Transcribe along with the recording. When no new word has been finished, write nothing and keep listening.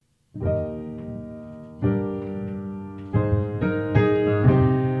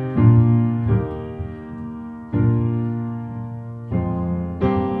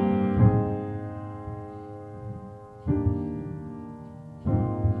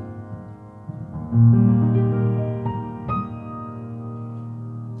Is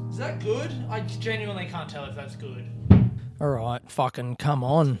that good? I genuinely can't tell if that's good. All right, fucking come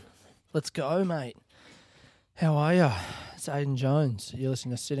on. Let's go, mate. How are ya? It's Aidan Jones. You're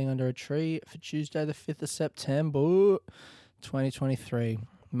listening to Sitting Under a Tree for Tuesday the 5th of September, 2023.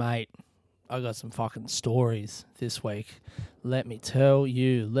 Mate, I got some fucking stories this week. Let me tell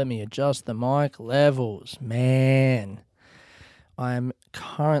you. Let me adjust the mic levels. Man, I am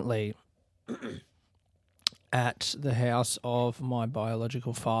currently at the house of my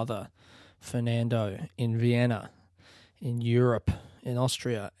biological father, Fernando, in Vienna, in Europe, in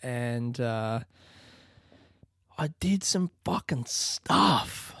Austria, and I did some fucking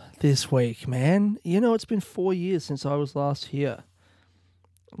stuff this week, man. You know, it's been 4 years since I was last here.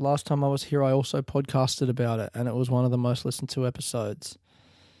 Last time I was here, I also podcasted about it, and it was one of the most listened to episodes.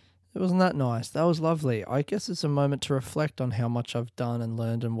 It wasn't that nice. That was lovely. I guess it's a moment to reflect on how much I've done and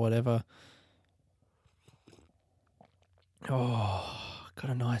learned and whatever. Oh, got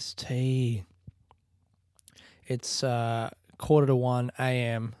a nice tea. It's 1:45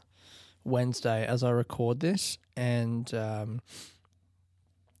 a.m. Wednesday as I record this, and I've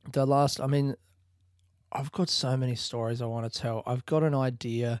got so many stories I want to tell. I've got an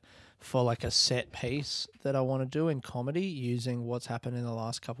idea for like a set piece that I want to do in comedy using what's happened in the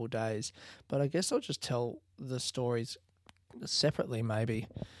last couple of days, but I guess I'll just tell the stories separately maybe.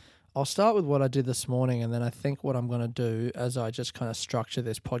 I'll start with what I did this morning, and then I think what I'm going to do as I just kind of structure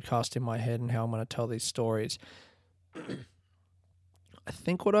this podcast in my head and how I'm going to tell these stories. I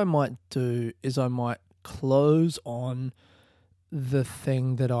think what I might do is I might close on the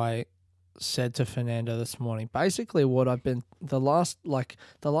thing that I said to Fernando this morning. Basically what I've been, the last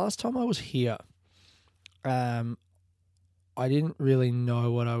time I was here, I didn't really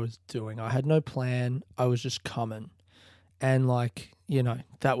know what I was doing. I had no plan. I was just coming. And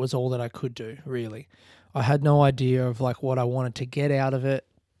that was all that I could do, really. I had no idea of what I wanted to get out of it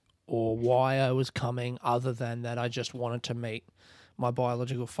or why I was coming, other than that I just wanted to meet my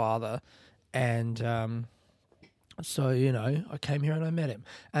biological father. And so, I came here and I met him.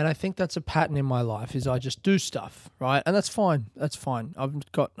 And I think that's a pattern in my life, is I just do stuff, right? And that's fine. That's fine. I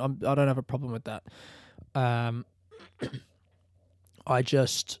don't have a problem with that.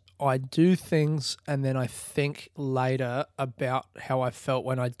 I do things, and then I think later about how I felt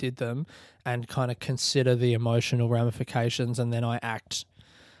when I did them and kind of consider the emotional ramifications, and then I act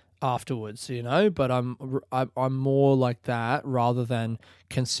afterwards, But I'm more like that, rather than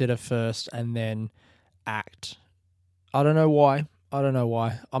consider first and then act. I don't know why. I'm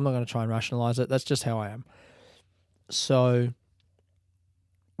not going to try and rationalize it. That's just how I am. So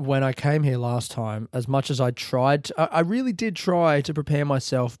when I came here last time, as much as I tried, I really did try to prepare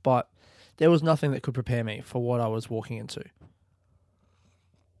myself, but there was nothing that could prepare me for what I was walking into.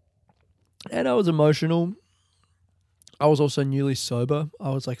 And I was emotional. I was also newly sober.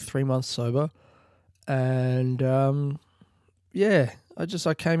 I was 3 months sober. And I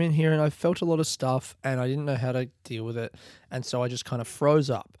came in here and I felt a lot of stuff and I didn't know how to deal with it. And so I just kind of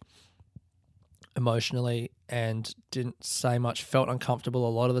froze up emotionally and didn't say much, felt uncomfortable a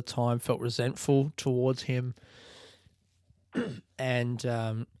lot of the time, felt resentful towards him. And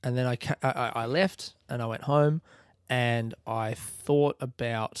then I left and I went home and I thought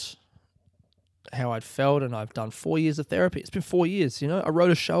about how I'd felt, and I've done 4 years of therapy. It's been 4 years, I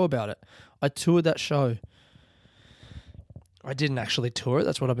wrote a show about it. I toured that show. I didn't actually tour it.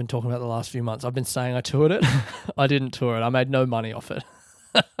 That's what I've been talking about the last few months. I've been saying I toured it. I didn't tour it. I made no money off it.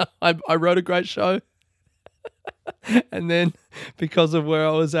 I wrote a great show. And then because of where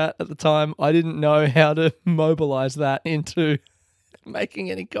I was at the time, I didn't know how to mobilize that into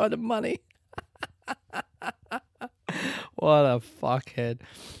making any kind of money. What a fuckhead.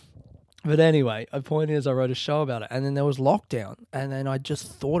 But anyway, the point is I wrote a show about it, and then there was lockdown, and then I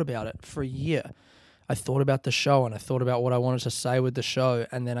just thought about it for a year. I thought about the show and I thought about what I wanted to say with the show,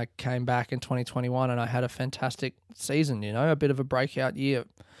 and then I came back in 2021 and I had a fantastic season, a bit of a breakout year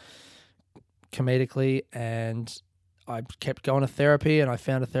comedically, and I kept going to therapy, and I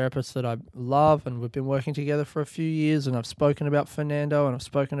found a therapist that I love, and we've been working together for a few years, and I've spoken about Fernando, and I've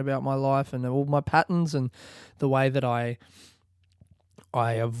spoken about my life and all my patterns and the way that I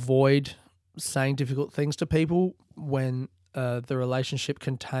avoid saying difficult things to people when the relationship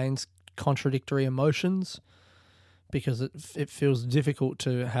contains contradictory emotions, because it feels difficult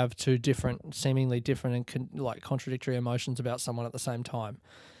to have two seemingly different and contradictory emotions about someone at the same time.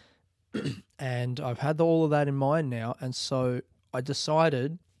 And I've had all of that in mind now, and so I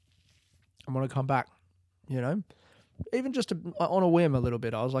decided I'm going to come back, even just on a whim a little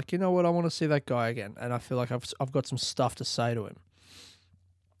bit. I was like, you know what, I want to see that guy again, and I feel like I've got some stuff to say to him.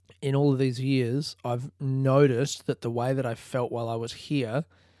 in all of these years, I've noticed that the way that I felt while I was here,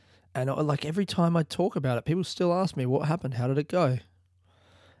 and like every time I talk about it, people still ask me, what happened? How did it go?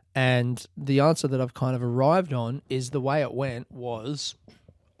 And the answer that I've kind of arrived on is the way it went was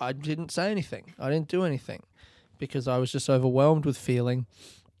I didn't say anything. I didn't do anything because I was just overwhelmed with feeling.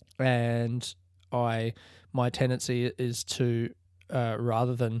 And my tendency is to,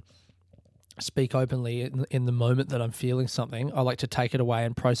 rather than speak openly in the moment that I'm feeling something, I like to take it away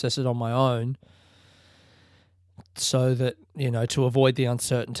and process it on my own so that, to avoid the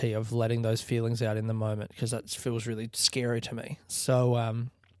uncertainty of letting those feelings out in the moment, because that feels really scary to me. So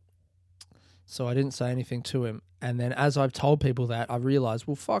I didn't say anything to him. And then as I've told people that, I realized,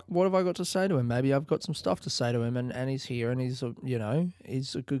 well, fuck, what have I got to say to him? Maybe I've got some stuff to say to him, and he's here and he's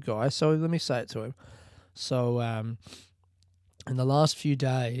a good guy. So let me say it to him. So in the last few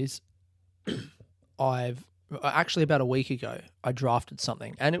days, actually about a week ago, I drafted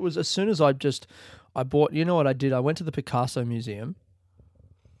something. And it was as soon as I bought, you know what I did? I went to the Picasso Museum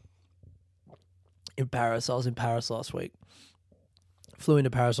in Paris. I was in Paris last week. Flew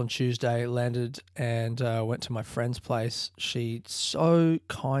into Paris on Tuesday, landed and went to my friend's place. She so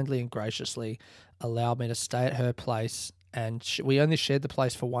kindly and graciously allowed me to stay at her place, and we only shared the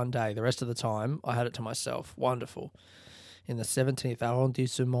place for one day. The rest of the time, I had it to myself. Wonderful. In the 17th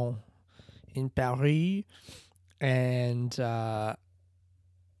arrondissement in Paris. And so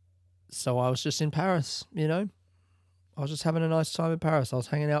I was just in Paris, I was just having a nice time in Paris. I was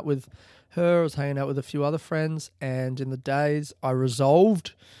hanging out with her, I was hanging out with a few other friends, and in the days I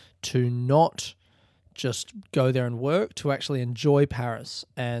resolved to not just go there and work, to actually enjoy Paris.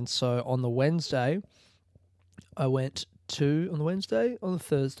 And so on the Thursday, on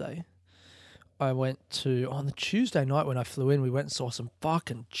the Tuesday night when I flew in, we went and saw some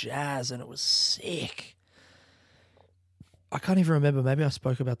fucking jazz, and it was sick. I can't even remember. Maybe I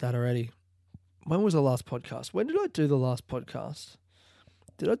spoke about that already. When was the last podcast? When did I do the last podcast?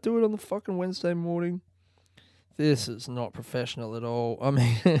 Did I do it on the fucking Wednesday morning? This is not professional at all. I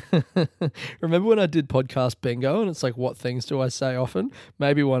mean, remember when I did podcast bingo and it's like, what things do I say often?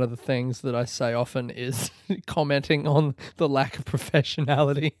 Maybe one of the things that I say often is commenting on the lack of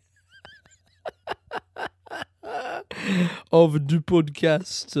professionality of the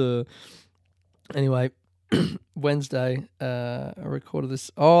podcast. Anyway, Wednesday, I recorded this.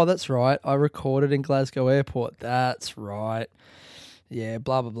 Oh, that's right. I recorded in Glasgow Airport. That's right. Yeah,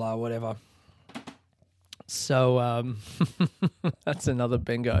 blah, blah, blah, whatever. So, that's another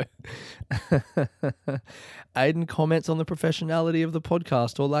bingo. Aiden comments on the professionality of the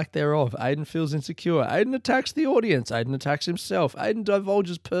podcast or lack thereof. Aiden feels insecure. Aiden attacks the audience. Aiden attacks himself. Aiden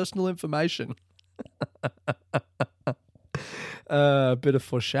divulges personal information. A bit of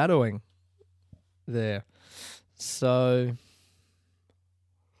foreshadowing there. So,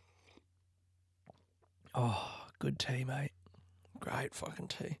 good tea, mate. Great fucking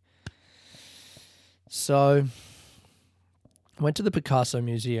tea. So, went to the Picasso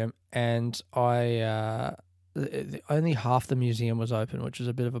Museum, and only half the museum was open, which was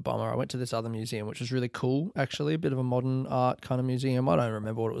a bit of a bummer. I went to this other museum, which was really cool, actually, a bit of a modern art kind of museum. I don't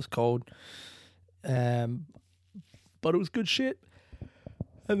remember what it was called, but it was good shit.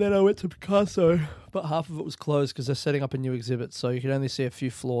 And then I went to Picasso, but half of it was closed because they're setting up a new exhibit, so you could only see a few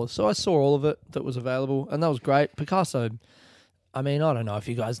floors. So I saw all of it that was available, and that was great. Picasso, I mean, I don't know if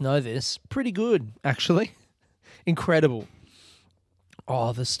you guys know this, pretty good, actually. Incredible.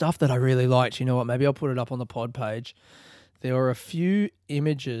 Oh, the stuff that I really liked, you know what, maybe I'll put it up on the pod page. There were a few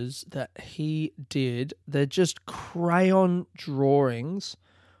images that he did. They're just crayon drawings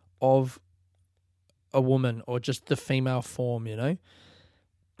of a woman or just the female form,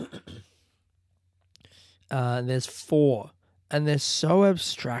 There's 4, and they're so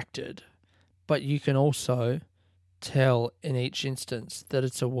abstracted, but you can also tell in each instance that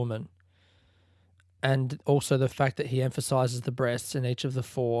it's a woman. And also the fact that he emphasizes the breasts in each of the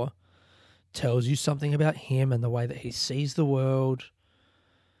 4 tells you something about him and the way that he sees the world.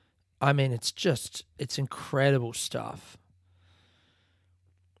 I mean, it's incredible stuff.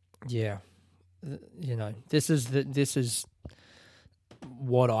 Yeah. This is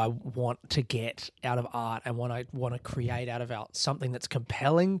what I want to get out of art and what I want to create out of art. Something that's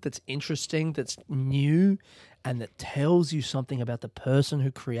compelling, that's interesting, that's new, and that tells you something about the person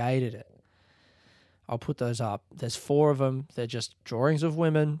who created it. I'll put those up. There's 4 of them. They're just drawings of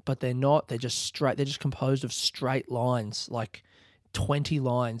women, but they're not. They're just straight. They're just composed of straight lines, like 20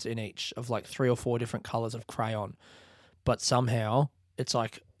 lines in each of like 3 or 4 different colors of crayon. But somehow it's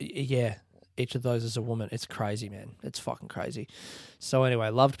like, yeah, each of those is a woman. It's crazy, man. It's fucking crazy. So anyway,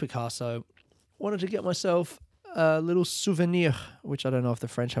 loved Picasso. Wanted to get myself a little souvenir, which I don't know if the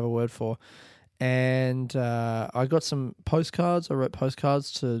French have a word for. And I got some postcards. I wrote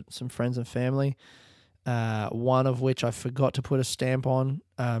postcards to some friends and family, one of which I forgot to put a stamp on.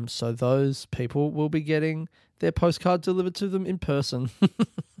 So those people will be getting their postcard delivered to them in person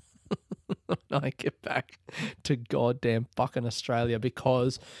when I get back to goddamn fucking Australia,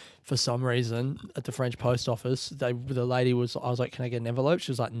 because for some reason at the French post office, the lady I was like, can I get an envelope?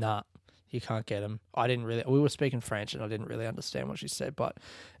 She was like, nah, you can't get them. We were speaking French and I didn't really understand what she said, but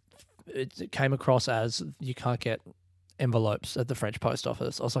it came across as you can't get envelopes at the French post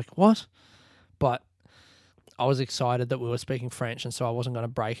office. I was like, what? But I was excited that we were speaking French, and so I wasn't going to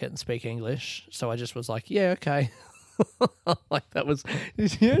break it and speak English. So I just was like, yeah, okay. Like that was,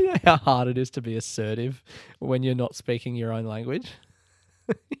 you know how hard it is to be assertive when you're not speaking your own language?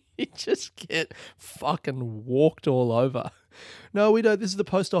 You just get fucking walked all over. No, we don't. This is the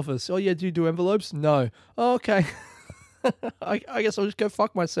post office. Oh, yeah, do you do envelopes? No. Oh, okay. I guess I'll just go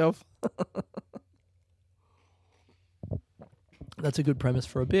fuck myself. That's a good premise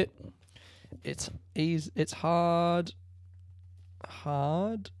for a bit. It's hard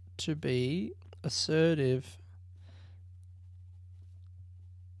to be assertive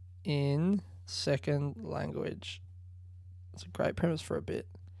in second language. It's a great premise for a bit.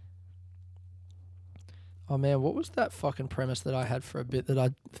 Oh man, what was that fucking premise that I had for a bit that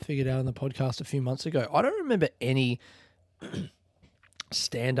I figured out on the podcast a few months ago? I don't remember any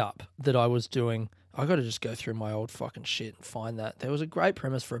stand-up that I was doing. I got to just go through my old fucking shit and find that. There was a great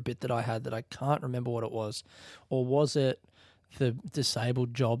premise for a bit that I had that I can't remember what it was. Or was it the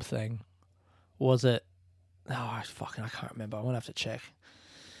disabled job thing? Was it... Oh, I can't remember. I'm going to have to check.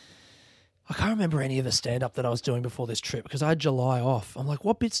 I can't remember any of the stand-up that I was doing before this trip because I had July off. I'm like,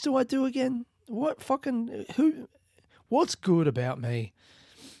 what bits do I do again? What's good about me?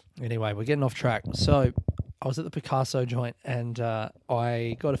 Anyway, we're getting off track. So I was at the Picasso joint and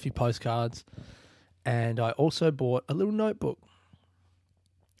I got a few postcards and I also bought a little notebook.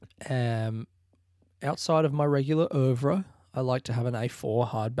 Outside of my regular oeuvre, I like to have an A4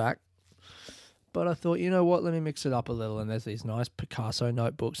 hardback. But I thought, you know what, let me mix it up a little. And there's these nice Picasso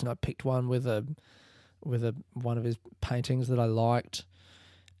notebooks, and I picked one with one of his paintings that I liked.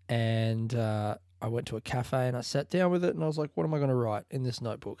 And I went to a cafe and I sat down with it and I was like, what am I going to write in this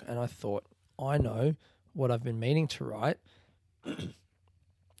notebook? And I thought, I know what I've been meaning to write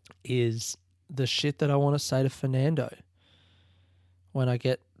is the shit that I want to say to Fernando when I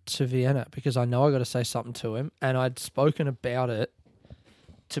get to Vienna, because I know I got to say something to him. And I'd spoken about it.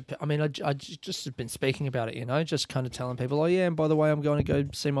 I just have been speaking about it, you know, just kind of telling people, oh yeah, and by the way, I'm going to go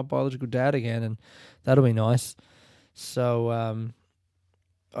see my biological dad again, and that'll be nice. So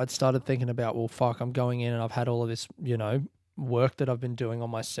I'd started thinking about, well, fuck, I'm going in and I've had all of this, you know, work that I've been doing on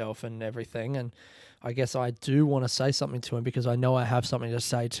myself and everything, and I guess I do want to say something to him because I know I have something to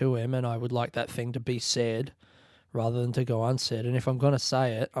say to him, and I would like that thing to be said rather than to go unsaid. And if I'm going to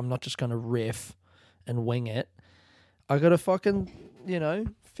say it, I'm not just going to riff and wing it. I got to fucking, you know,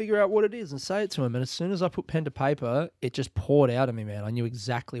 figure out what it is and say it to him. And as soon as I put pen to paper, it just poured out of me, man. I knew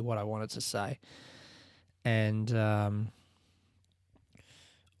exactly what I wanted to say. And should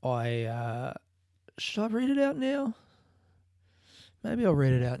I read it out now? Maybe I'll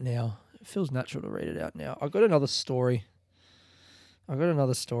read it out now. It feels natural to read it out now. I've got another story. That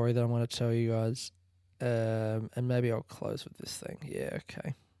I want to tell you guys. And maybe I'll close with this thing. Yeah,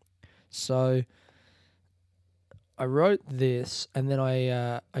 okay. So I wrote this and then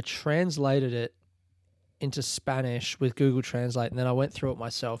I translated it into Spanish with Google Translate, and then I went through it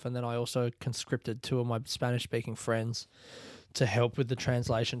myself, and then I also conscripted two of my Spanish-speaking friends to help with the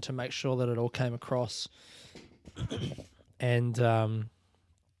translation to make sure that it all came across. And I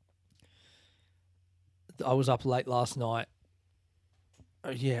was up late last night. Oh,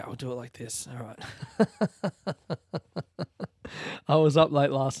 yeah, I'll do it like this. All right. I was up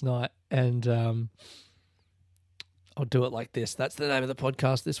late last night and I'll do it like this. That's the name of the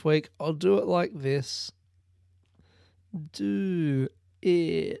podcast this week. I'll do it like this. Do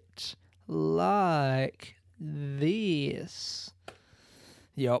it like this.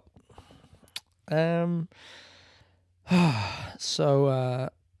 Yup. So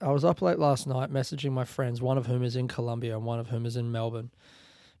I was up late last night messaging my friends, one of whom is in Colombia and one of whom is in Melbourne,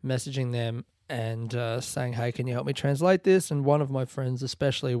 messaging them and saying, hey, can you help me translate this? And one of my friends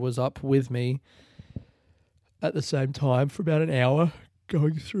especially was up with me at the same time for about an hour,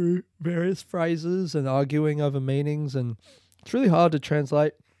 going through various phrases and arguing over meanings. And it's really hard to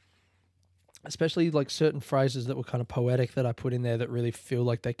translate, especially like certain phrases that were kind of poetic that I put in there that really feel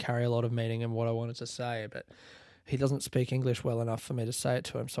like they carry a lot of meaning and what I wanted to say. But he doesn't speak English well enough for me to say it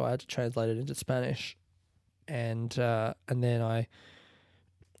to him, so I had to translate it into Spanish. and then I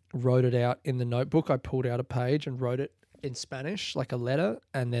wrote it out in the notebook. I pulled out a page and wrote it in Spanish, like a letter,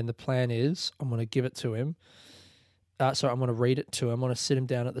 and then the plan is I'm going to give it to him. I'm going to read it to him. I'm going to sit him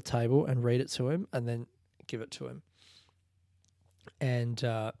down at the table and read it to him and then give it to him. And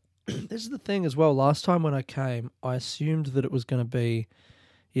this is the thing as well. Last time when I came, I assumed that it was going to be,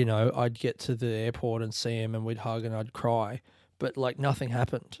 you know, I'd get to the airport and see him and we'd hug and I'd cry. But, like, nothing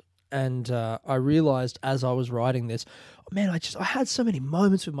happened. And I realized as I was writing this, man, I had so many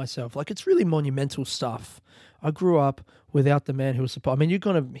moments with myself. Like, it's really monumental stuff. I grew up without the man who was supposed... I mean, you're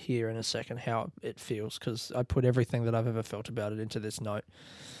going to hear in a second how it feels because I put everything that I've ever felt about it into this note.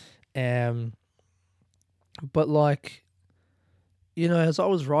 But, like, you know, as I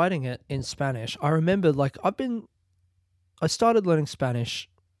was writing it in Spanish, I remembered, like, I started learning Spanish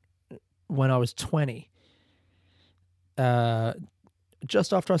when I was 20.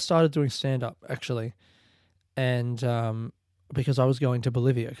 Just after I started doing stand-up, actually. And because I was going to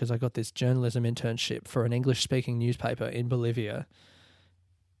Bolivia, because I got this journalism internship for an English-speaking newspaper in Bolivia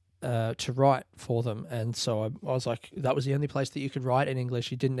to write for them. And so I was like, that was the only place that you could write in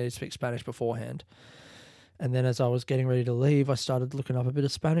English. You didn't need to speak Spanish beforehand. And then as I was getting ready to leave, I started looking up a bit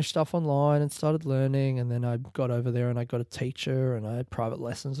of Spanish stuff online and started learning. And then I got over there and I got a teacher and I had private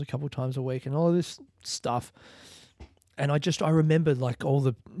lessons a couple of times a week and all of this stuff. And I remembered, like, all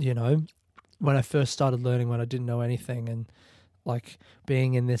the, you know, when I first started learning, when I didn't know anything, and, like,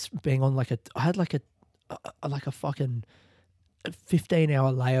 being on, like, I had, like, a fucking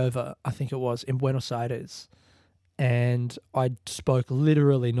 15-hour layover, I think it was, in Buenos Aires. And I spoke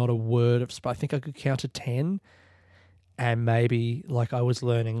literally not a word of Spanish. I think I could count to 10, and maybe, like, I was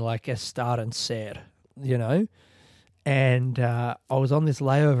learning, like, estar and ser, you know? And I was on this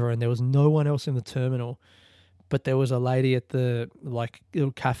layover, and there was no one else in the terminal. But there was a lady at the, like,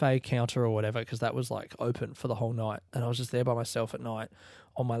 little cafe counter or whatever, because that was, like, open for the whole night. And I was just there by myself at night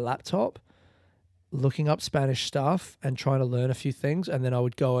on my laptop, looking up Spanish stuff and trying to learn a few things. And then I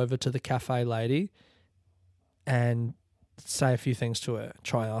would go over to the cafe lady and say a few things to her,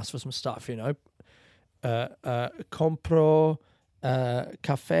 try and ask for some stuff, you know. Compro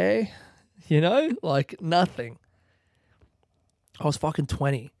cafe, you know, like nothing. I was fucking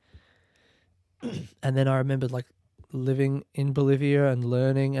 20. And then I remembered, like, living in Bolivia and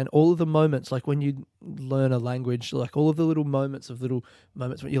learning, and all of the moments, like when you learn a language, like all of the little moments when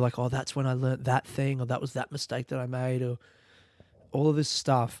you're like, oh, that's when I learned that thing, or that was that mistake that I made, or all of this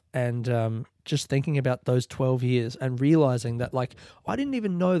stuff. And just thinking about those 12 years and realizing that, like, I didn't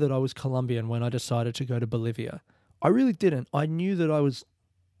even know that I was Colombian when I decided to go to Bolivia. I really didn't. I knew that I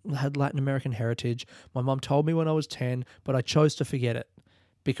had Latin American heritage. My mum told me when I was 10, but I chose to forget it,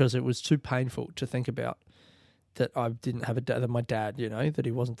 because it was too painful to think about that I didn't have a dad, that my dad, you know, that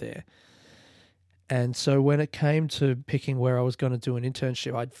he wasn't there. And so when it came to picking where I was going to do an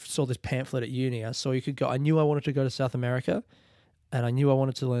internship, I saw this pamphlet at uni. I saw you could go. I knew I wanted to go to South America, and I knew I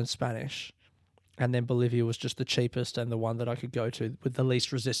wanted to learn Spanish. And then Bolivia was just the cheapest and the one that I could go to with the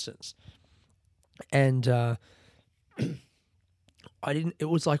least resistance. And it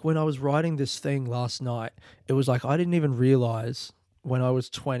was like when I was writing this thing last night, it was like I didn't even realize when I was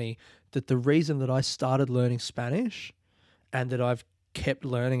 20 that the reason that I started learning Spanish and that I've kept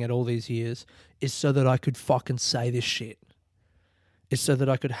learning it all these years is so that I could fucking say this shit. It's so that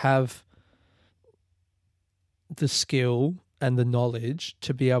I could have the skill and the knowledge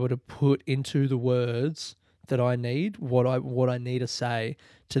to be able to put into the words that I need what I need to say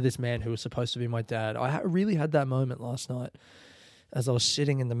to this man who was supposed to be my dad. I really had that moment last night, as I was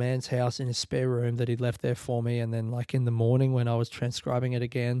sitting in the man's house in his spare room that he'd left there for me. And then, like, in the morning when I was transcribing it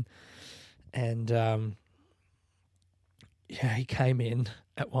again, and he came in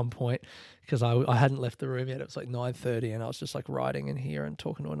at one point because I hadn't left the room yet. It was like 9:30 and I was just, like, writing in here and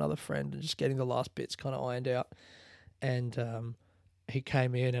talking to another friend and just getting the last bits kind of ironed out. And he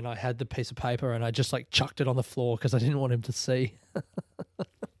came in and I had the piece of paper and I just, like, chucked it on the floor because I didn't want him to see. I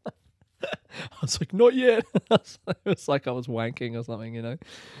was like, not yet. It was like I was wanking or something, you know.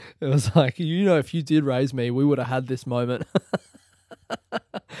 It was like, you know, if you did raise me, we would have had this moment.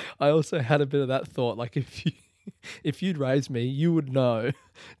 I also had a bit of that thought, like, if you'd raised me, you would know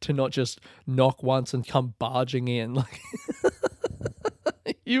to not just knock once and come barging in. Like,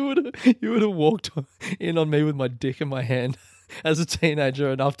 you would have walked in on me with my dick in my hand as a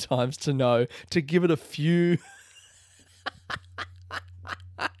teenager enough times to know to give it a few.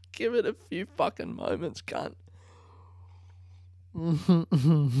 Give it a few fucking moments, cunt.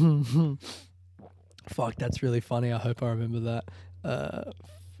 Fuck, that's really funny. I hope I remember that.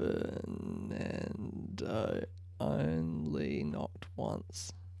 Fernando only knocked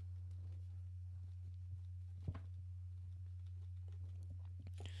once.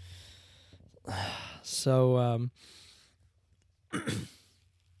 So I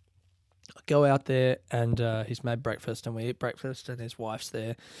go out there and he's made breakfast and we eat breakfast and his wife's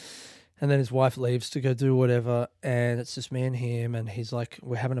there. And then his wife leaves to go do whatever, and it's just me and him, and he's like,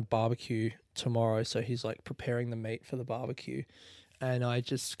 we're having a barbecue tomorrow, so he's like preparing the meat for the barbecue. And I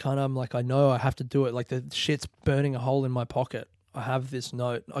just kind of, I'm like, I know I have to do it. Like the shit's burning a hole in my pocket. I have this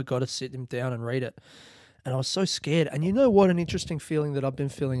note. I got to sit him down and read it. And I was so scared. And you know what an interesting feeling that I've been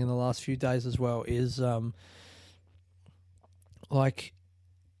feeling in the last few days as well is like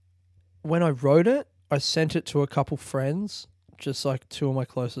when I wrote it, I sent it to a couple friends, just like two of my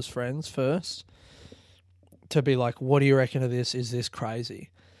closest friends first, to be like, what do you reckon of this? Is this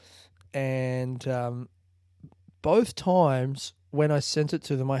crazy? And both times when I sent it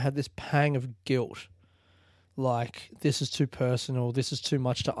to them, I had this pang of guilt. Like, this is too personal. This is too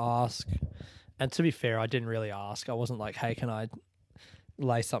much to ask. And to be fair, I didn't really ask. I wasn't like, hey, can I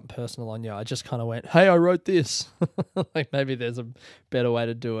lay something personal on you? I just kind of went, hey, I wrote this. Like, maybe there's a better way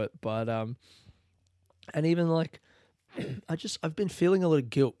to do it. But, and even like, I've been feeling a lot of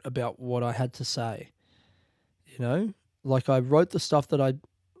guilt about what I had to say, you know? Like I wrote the stuff that I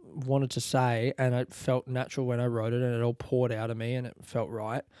wanted to say and it felt natural when I wrote it and it all poured out of me and it felt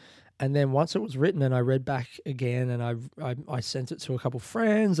right. And then once it was written and I read back again and I sent it to a couple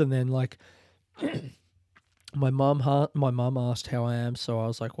friends and then like my mum asked how I am. So I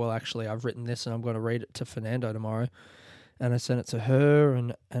was like, well, actually I've written this and I'm going to read it to Fernando tomorrow. And I sent it to her,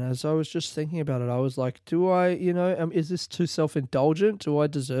 and as I was just thinking about it, I was like, do I, is this too self-indulgent? Do I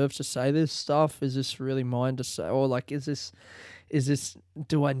deserve to say this stuff? Is this really mine to say? Or like,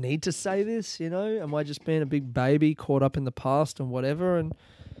 do I need to say this, Am I just being a big baby caught up in the past and whatever? And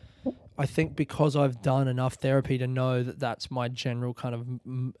I think because I've done enough therapy to know that that's my general kind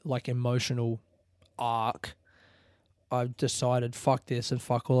of like emotional arc, I've decided, fuck this and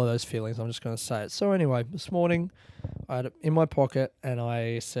fuck all of those feelings. I'm just going to say it. So anyway, this morning I had it in my pocket and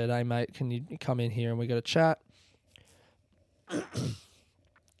I said, hey mate, can you come in here and we got to chat? And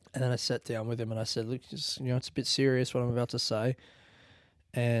then I sat down with him and I said, look, it's a bit serious what I'm about to say.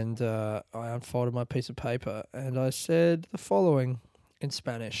 And I unfolded my piece of paper and I said the following in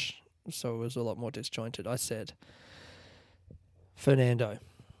Spanish. So it was a lot more disjointed. I said, Fernando,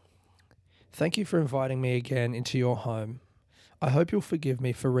 thank you for inviting me again into your home. I hope you'll forgive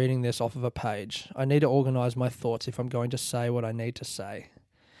me for reading this off of a page. I need to organise my thoughts if I'm going to say what I need to say.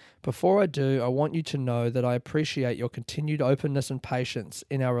 Before I do, I want you to know that I appreciate your continued openness and patience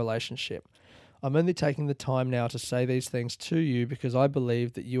in our relationship. I'm only taking the time now to say these things to you because I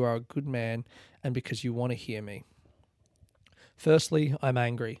believe that you are a good man and because you want to hear me. Firstly, I'm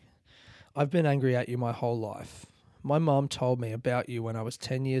angry. I've been angry at you my whole life. My mum told me about you when I was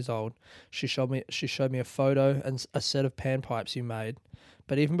 10 years old. She showed me a photo and a set of panpipes you made.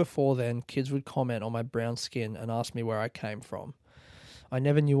 But even before then, kids would comment on my brown skin and ask me where I came from. I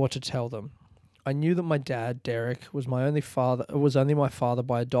never knew what to tell them. I knew that my dad, Derek, was only my father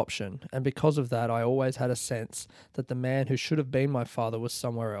by adoption, and because of that, I always had a sense that the man who should have been my father was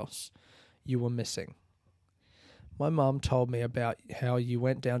somewhere else. You were missing. My mum told me about how you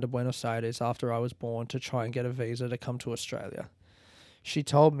went down to Buenos Aires after I was born to try and get a visa to come to Australia. She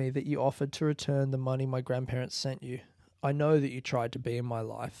told me that you offered to return the money my grandparents sent you. I know that you tried to be in my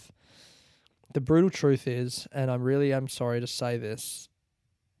life. The brutal truth is, and I really am sorry to say this,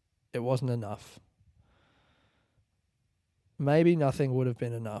 it wasn't enough. Maybe nothing would have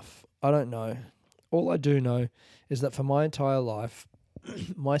been enough. I don't know. All I do know is that for my entire life,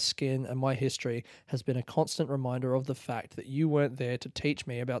 my skin and my history has been a constant reminder of the fact that you weren't there to teach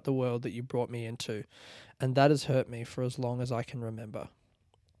me about the world that you brought me into, and that has hurt me for as long as I can remember.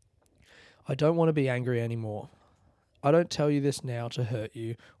 I don't want to be angry anymore. I don't tell you this now to hurt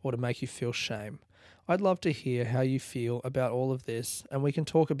you or to make you feel shame. I'd love to hear how you feel about all of this, and we can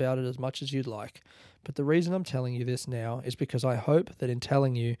talk about it as much as you'd like. But the reason I'm telling you this now is because I hope that in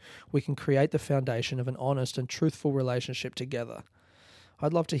telling you, we can create the foundation of an honest and truthful relationship together.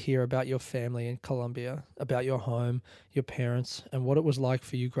 I'd love to hear about your family in Colombia, about your home, your parents, and what it was like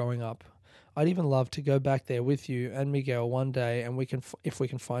for you growing up. I'd even love to go back there with you and Miguel one day, and if we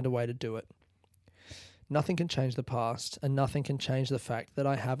can find a way to do it. Nothing can change the past, and nothing can change the fact that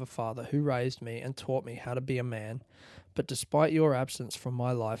I have a father who raised me and taught me how to be a man. But despite your absence from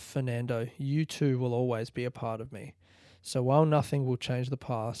my life, Fernando, you too will always be a part of me. So while nothing will change the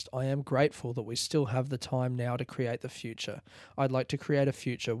past, I am grateful that we still have the time now to create the future. I'd like to create a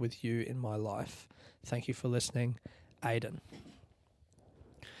future with you in my life. Thank you for listening. Aiden.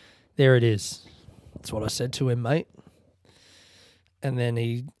 There it is. That's what I said to him, mate. And then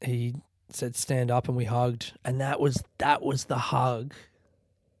he said, stand up, and we hugged. And that was the hug.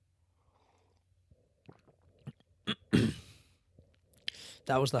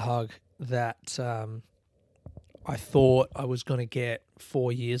 that was the hug that I thought I was going to get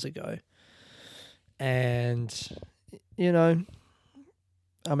 4 years ago. And, you know,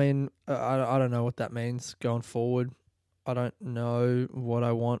 I mean, I don't know what that means going forward. I don't know what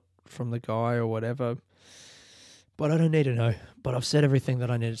I want from the guy or whatever. But I don't need to know. But I've said everything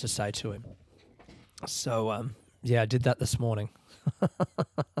that I needed to say to him. So, yeah, I did that this morning.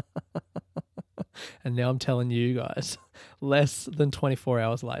 And now I'm telling you guys, less than 24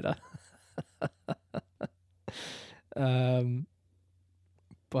 hours later. Man,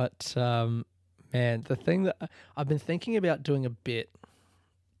 the thing that I've been thinking about doing a bit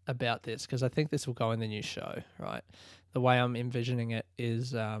about this, because I think this will go in the new show, right? The way I'm envisioning it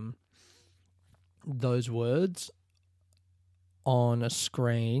is those words on a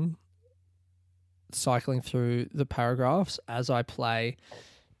screen cycling through the paragraphs as I play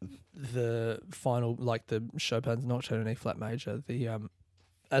the final, like the Chopin's Nocturne in E flat major,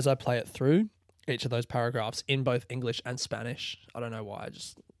 as I play it through each of those paragraphs in both English and Spanish. I don't know why, it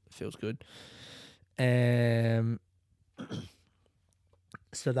just feels good.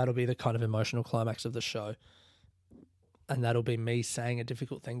 So that'll be the kind of emotional climax of the show. And that'll be me saying a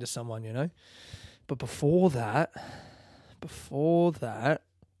difficult thing to someone, you know? But before that,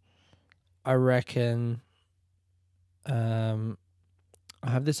 I reckon I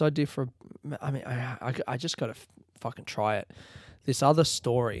have this idea for, I mean, I just got to fucking try it. This other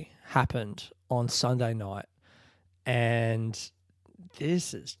story happened on Sunday night, and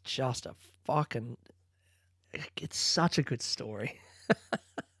this is just a fucking, it's such a good story.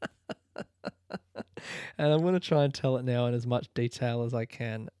 And I'm going to try and tell it now in as much detail as I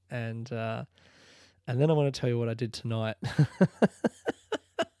can. And then I want to tell you what I did tonight.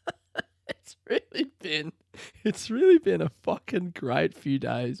 It's really been a fucking great few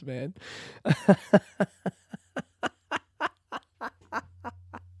days, man.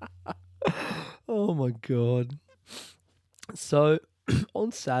 Oh my God. So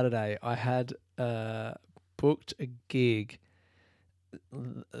on Saturday, I had booked a gig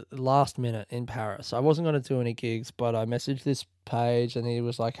last minute in Paris. I wasn't going to do any gigs, but I messaged this page and he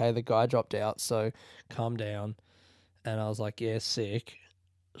was like, hey, the guy dropped out, so calm down. And I was like, yeah, sick.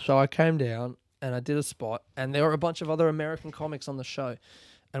 So I came down and I did a spot, and there were a bunch of other American comics on the show.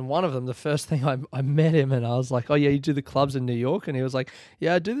 And one of them, the first thing I met him and I was like, oh yeah, you do the clubs in New York? And he was like,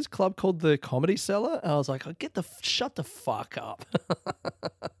 yeah, I do this club called the Comedy Cellar. And I was like, oh, shut the fuck up.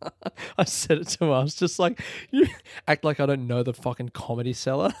 I said it to him. I was just like, you act like I don't know the fucking Comedy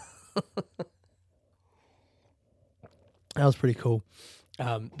Cellar. That was pretty cool.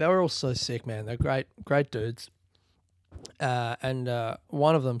 They were all so sick, man. They're great dudes. And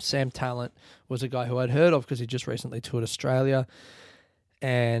one of them, Sam Talent, was a guy who I'd heard of because he just recently toured Australia.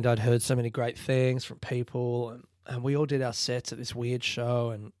 And I'd heard so many great things from people, and we all did our sets at this weird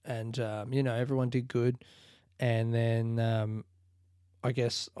show, and you know, everyone did good. And then I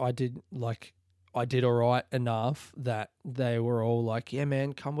guess I did all right enough that they were all like, yeah,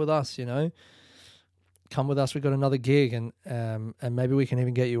 man, come with us, you know, come with us. We got another gig, and maybe we can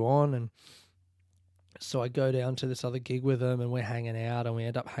even get you on. And so I go down to this other gig with them, and we're hanging out, and we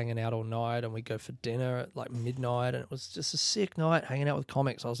end up hanging out all night, and we go for dinner at like midnight, and it was just a sick night hanging out with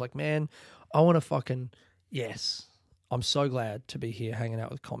comics. I was like, man, I want to fucking, yes, I'm so glad to be here hanging out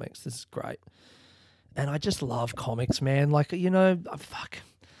with comics. This is great. And I just love comics, man. Like, you know,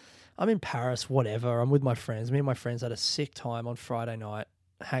 I'm in Paris, whatever. I'm with my friends. Me and my friends had a sick time on Friday night,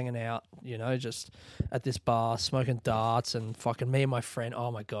 hanging out, you know, just at this bar, smoking darts, and fucking me and my friend, oh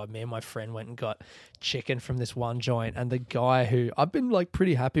my God, me and my friend went and got chicken from this one joint. And the guy who, I've been like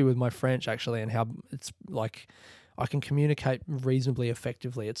pretty happy with my French actually, and how it's like I can communicate reasonably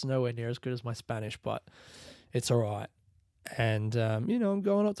effectively. It's nowhere near as good as my Spanish, but it's all right. And, you know, I'm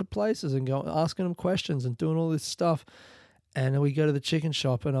going up to places and asking them questions and doing all this stuff. And we go to the chicken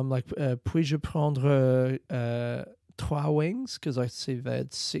shop, and I'm like, puis-je prendre trois wings? Because I see they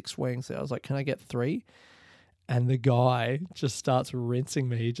had 6 wings there. I was like, can I get 3? And the guy just starts rinsing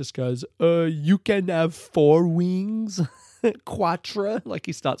me. He just goes, you can have 4 wings. Quatre. Like,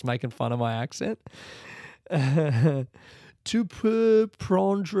 he starts making fun of my accent. Tu peux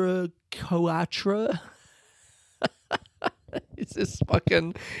prendre quatre? He's this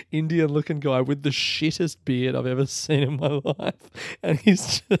fucking Indian-looking guy with the shittest beard I've ever seen in my life. And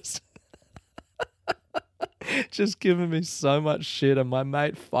he's just giving me so much shit, and my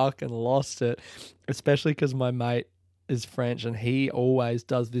mate fucking lost it, especially because my mate is French, and he always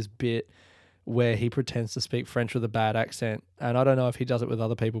does this bit where he pretends to speak French with a bad accent. And I don't know if he does it with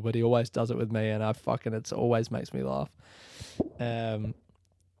other people, but he always does it with me, and it always makes me laugh.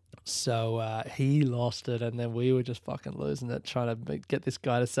 So he lost it, and then we were just fucking losing it, trying to get this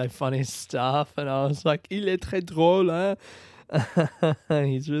guy to say funny stuff. And I was like, "Il est très drôle, hein?"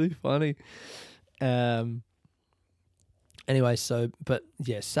 He's really funny. Anyway, but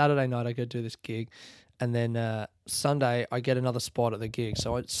yeah, Saturday night I go do this gig, and then Sunday I get another spot at the gig.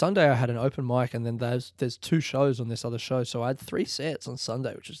 So Sunday I had an open mic, and then there's 2 shows on this other show. So I had 3 sets on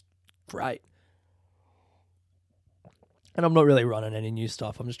Sunday, which is great. And I'm not really running any new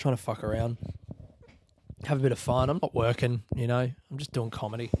stuff. I'm just trying to fuck around, have a bit of fun. I'm not working, I'm just doing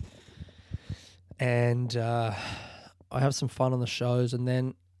comedy. And I have some fun on the shows. And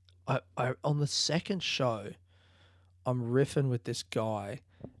then I on the second show, I'm riffing with this guy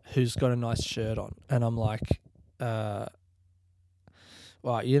who's got a nice shirt on. And I'm like, well,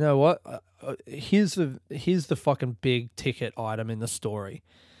 you know what? Here's the fucking big ticket item in the story.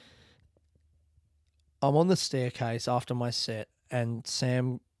 I'm on the staircase after my set, and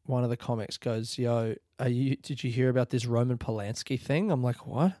Sam, one of the comics, goes, "Yo, did you hear about this Roman Polanski thing?" I'm like,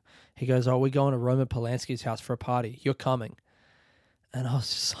 "What?" He goes, "Oh, we're going to Roman Polanski's house for a party. You're coming." And I was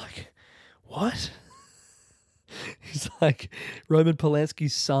just like, "What?" He's like, Roman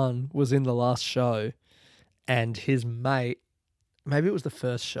Polanski's son was in the last show, and his mate, maybe it was the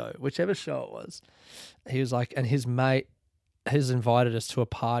first show, whichever show it was, he was like, and his mate has invited us to a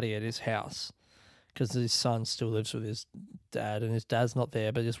party at his house, because his son still lives with his dad, and his dad's not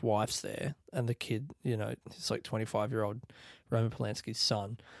there, but his wife's there. And the kid, he's like 25-year-old Roman Polanski's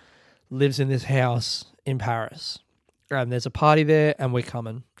son, lives in this house in Paris. And there's a party there, and we're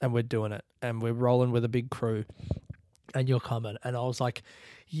coming, and we're doing it. And we're rolling with a big crew, and you're coming. And I was like,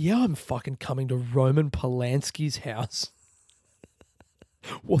 yeah, I'm fucking coming to Roman Polanski's house.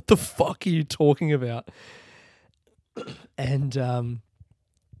 What the fuck are you talking about? And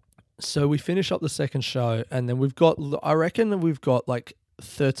so we finish up the second show, and then I reckon we've got like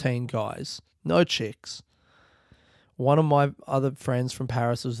 13 guys, no chicks. One of my other friends from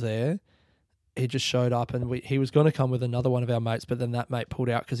Paris was there. He just showed up, and he was going to come with another one of our mates, but then that mate pulled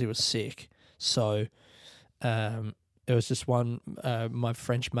out because he was sick. So it was just my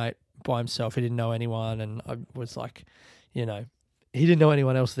French mate by himself. He didn't know anyone, and I was like, he didn't know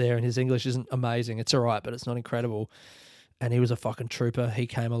anyone else there, and his English isn't amazing. It's all right, but it's not incredible. And he was a fucking trooper. He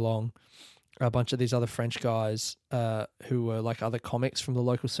came along. A bunch of these other French guys who were like other comics from the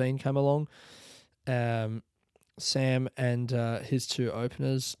local scene came along. Sam and his 2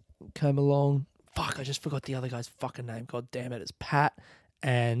 openers came along. Fuck, I just forgot the other guy's fucking name. God damn it. It's Pat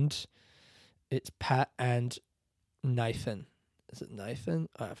and Nathan. Is it Nathan?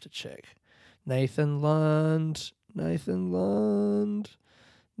 I have to check. Nathan Lund.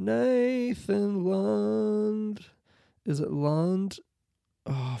 Is it Lund?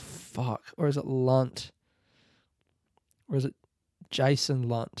 Oh, fuck. Or is it Lunt? Or is it Jason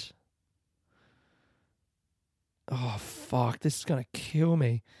Lunt? Oh, fuck. This is going to kill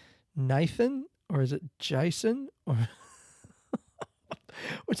me. Nathan? Or is it Jason? Or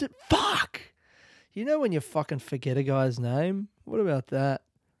is it fuck? You know when you fucking forget a guy's name? What about that?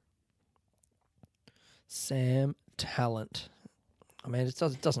 Sam Talent. I mean, it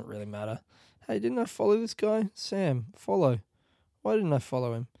doesn't really matter. Hey, didn't I follow this guy? Sam, follow. Why didn't I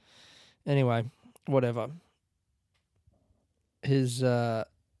follow him? Anyway, whatever. His 2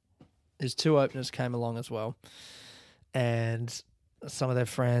 openers came along as well, and some of their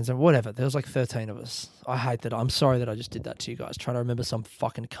friends, and whatever. There was like 13 of us. I hate that. I'm sorry that I just did that to you guys. Trying to remember some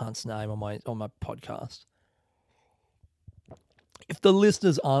fucking cunt's name on my podcast. If the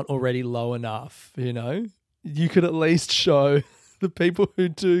listeners aren't already low enough, you could at least show the people who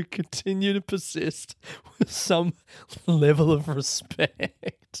do continue to persist with some level of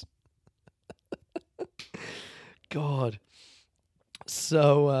respect. God.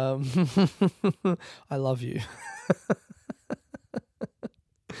 So, I love you.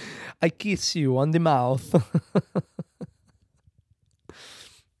 I kiss you on the mouth.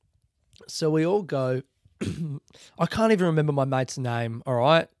 So we all go. I can't even remember my mate's name, all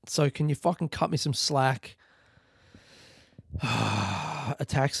right? So can you fucking cut me some slack?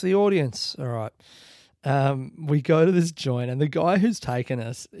 Attacks the audience. All right. We go to this joint, and the guy who's taken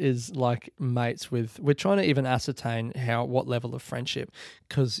us is like mates with. We're trying to even ascertain what level of friendship,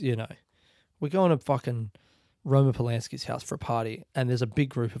 because we're going to fucking Roman Polanski's house for a party, and there's a big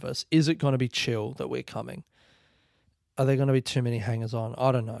group of us. Is it going to be chill that we're coming? Are there going to be too many hangers on?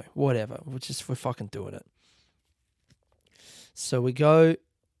 I don't know. Whatever. We're fucking doing it. So we go.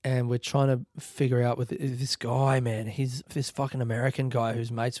 And we're trying to figure out with this guy, man. He's this fucking American guy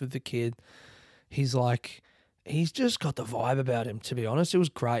who's mates with the kid. He's just got the vibe about him, to be honest. It was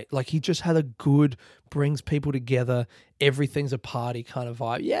great. Like, he just had brings people together. everything's a party kind of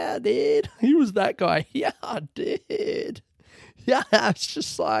vibe. Yeah, dude, he was that guy. Yeah, dude. Yeah, it's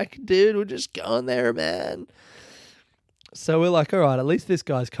just like, dude, we're just going there, man. So we're like, all right, at least this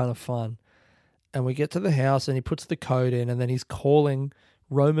guy's kind of fun. And we get to the house and he puts the code in and then he's calling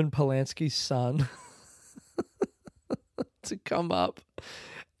Roman Polanski's son to come up.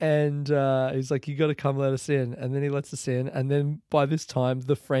 And he's like, you got to come let us in. And then he lets us in. And then by this time,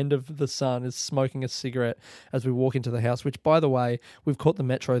 the friend of the son is smoking a cigarette as we walk into the house, which, by the way, we've caught the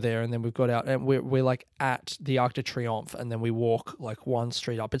metro there. And then we've got out and we're like at the Arc de Triomphe. And then we walk like one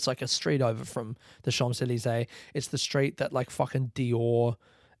street up. It's like a street over from the Champs-Elysees. It's the street that like fucking Dior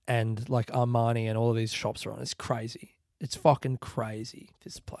and like Armani and all of these shops are on. It's crazy. It's fucking crazy,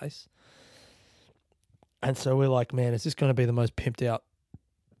 this place. And so we're like, man, is this going to be the most pimped out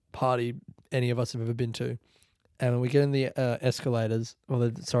party any of us have ever been to? And we get in the escalators, or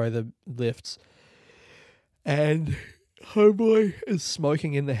the lifts, and homeboy is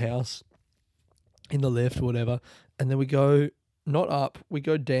smoking in the house, in the lift, whatever. And then we go not up, we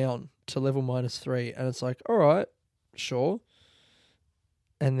go down to level -3, and it's like, all right, sure.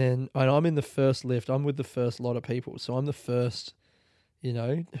 And then I'm in the first lift. I'm with the first lot of people, so I'm the first,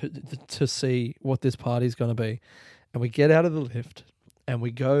 to see what this party's going to be. And we get out of the lift. And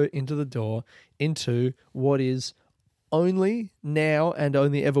we go into the door into what is only now and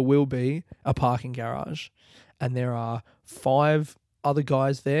only ever will be a parking garage. And there are 5 other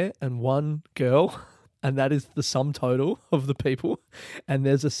guys there and 1 girl. And that is the sum total of the people. And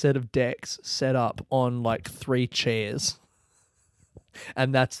there's a set of decks set up on like 3 chairs.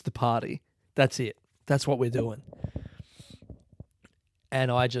 And that's the party. That's it. That's what we're doing. And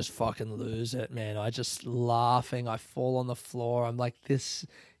I just fucking lose it, man. I just laughing. I fall on the floor. I'm like, this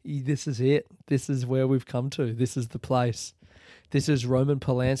is it. This is where we've come to. This is the place. This is Roman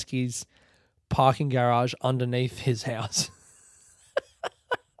Polanski's parking garage underneath his house.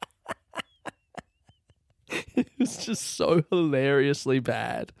 It was just so hilariously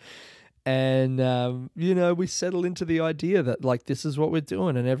bad. And, we settle into the idea that, like, this is what we're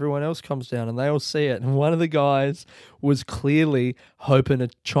doing, and everyone else comes down and they all see it. And one of the guys was clearly hoping to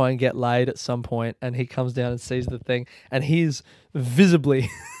try and get laid at some point, and he comes down and sees the thing, and he's visibly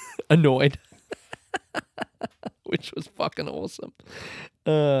annoyed, which was fucking awesome.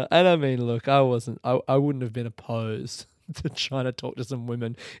 And I mean, look, I wouldn't have been opposed to trying to talk to some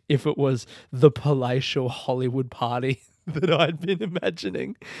women if it was the palatial Hollywood party that I'd been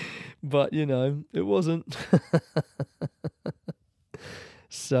imagining. But, it wasn't.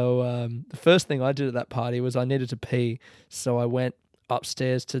 So the first thing I did at that party was I needed to pee. So I went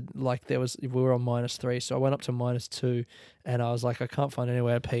upstairs to, like, we were on -3. So I went up to -2 and I was like, I can't find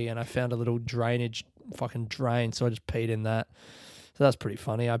anywhere to pee. And I found a little drainage fucking drain. So I just peed in that. So that's pretty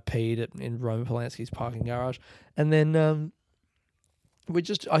funny. I peed in Roman Polanski's parking garage. And then it's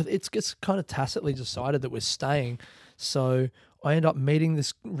just kind of tacitly decided that we're staying. So I end up meeting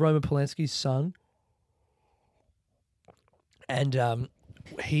this Roman Polanski's son, and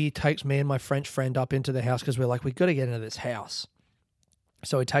he takes me and my French friend up into the house because we're like, we've got to get into this house.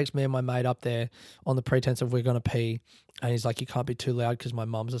 So he takes me and my mate up there on the pretense of we're going to pee, and he's like, you can't be too loud because my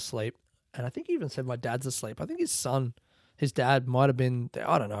mum's asleep. And I think he even said my dad's asleep. I think his dad might have been there,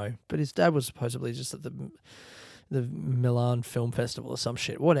 I don't know, but his dad was supposedly just at the Milan Film Festival or some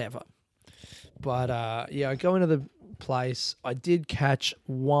shit, whatever. But I go into the place. I did catch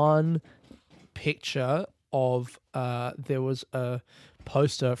one picture of there was a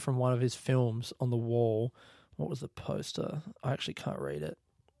poster from one of his films on the wall. What was the poster? I actually can't read it.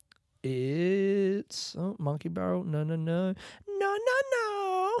 It's Monkey Barrel. No.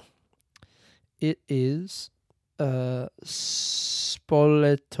 It is Spoleto,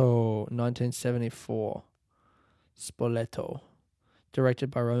 1974. Spoleto,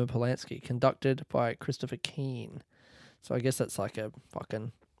 directed by Roman Polanski, conducted by Christopher Keane. So I guess that's like a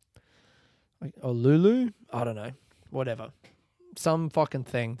fucking Lulu? I don't know. Whatever. Some fucking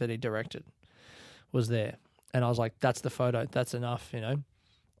thing that he directed was there. And I was like, that's the photo. That's enough, And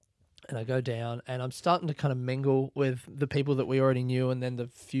I go down and I'm starting to kind of mingle with the people that we already knew and then the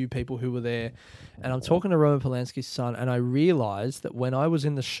few people who were there. And I'm talking to Roman Polanski's son, and I realized that when I was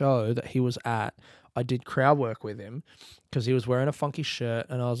in the show that he was at, I did crowd work with him because he was wearing a funky shirt,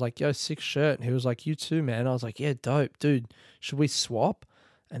 and I was like, yo, sick shirt. And he was like, you too, man. I was like, yeah, dope. Dude, should we swap?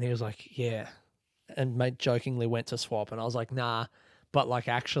 And he was like, yeah. And mate jokingly went to swap, and I was like, nah. But like,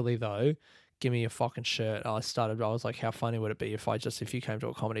 actually though, give me your fucking shirt. I was like, how funny would it be if you came to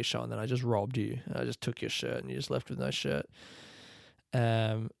a comedy show and then I just robbed you and I just took your shirt and you just left with no shirt.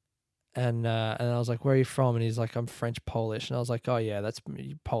 And And I was like, where are you from? And he's like, I'm French Polish. And I was like, oh yeah, that's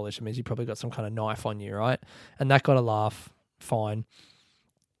Polish. It means you probably got some kind of knife on you, right? And that got a laugh, fine.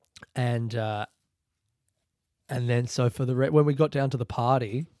 And then so for when we got down to the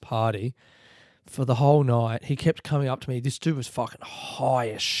party for the whole night, he kept coming up to me. This dude was fucking high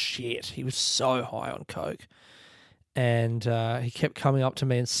as shit. He was so high on coke. And he kept coming up to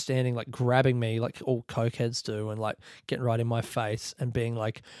me and standing, like grabbing me like all cokeheads do, and like getting right in my face and being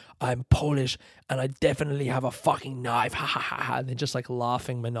like, I'm Polish and I definitely have a fucking knife, ha ha ha ha. And then just like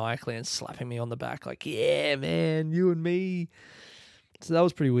laughing maniacally and slapping me on the back like, yeah, man, you and me. So that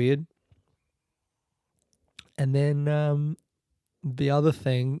was pretty weird. And then the other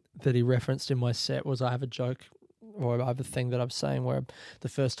thing that he referenced in my set was I have a joke, or I have a thing that I'm saying where the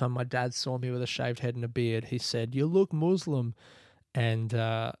first time my dad saw me with a shaved head and a beard, he said, you look Muslim. And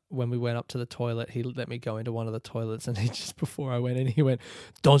when we went up to the toilet, he let me go into one of the toilets, and he just, before I went in, he went,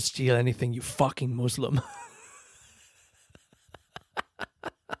 don't steal anything, you fucking Muslim.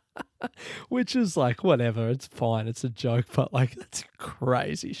 Which is like, whatever, it's fine, it's a joke, but like, that's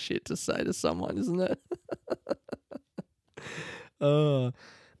crazy shit to say to someone, isn't it?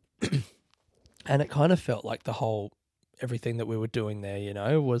 And it kind of felt like everything that we were doing there, you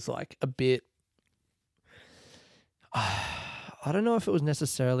know, was like a bit, I don't know if it was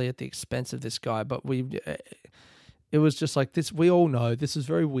necessarily at the expense of this guy, but it was just like this, we all know this is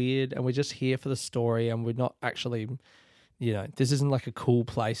very weird and we're just here for the story and we're not actually, you know, this isn't like a cool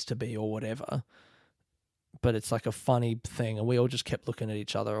place to be or whatever, but it's like a funny thing. And we all just kept looking at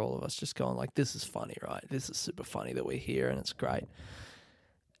each other, all of us just going like, this is funny, right? This is super funny that we're here and it's great.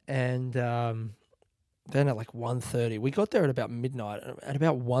 And then at like 1:30, we got there at about midnight. At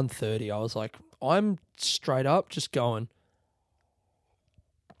about 1:30, I was like, I'm straight up just going,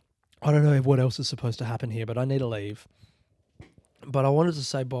 I don't know what else is supposed to happen here, but I need to leave. But I wanted to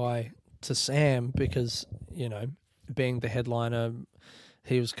say bye to Sam because, you know, being the headliner,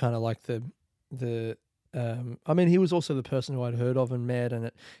 he was kind of like I mean, he was also the person who I'd heard of and met,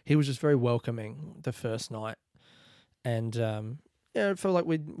 and he was just very welcoming the first night. And yeah, it felt like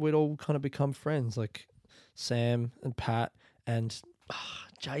we'd all kind of become friends, like Sam and Pat and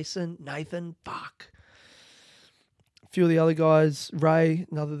Jason, Nathan, fuck. A few of the other guys, Ray,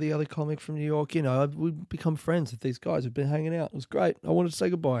 the other comic from New York, you know, we'd become friends with these guys who'd been hanging out. It was great. I wanted to say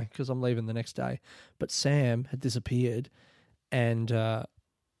goodbye because I'm leaving the next day. But Sam had disappeared and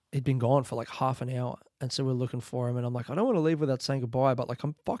he'd been gone for like half an hour. And so we're looking for him and I'm like, I don't want to leave without saying goodbye, but like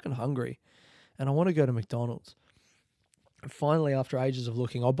I'm fucking hungry and I want to go to McDonald's. And finally, after ages of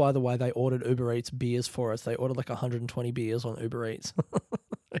looking, oh, by the way, they ordered Uber Eats beers for us. They ordered like 120 beers on Uber Eats,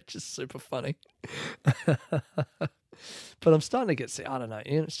 which is super funny. But I'm starting to get sick. I don't know.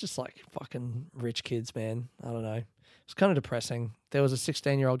 It's just like fucking rich kids, man. I don't know. It's kind of depressing. There was a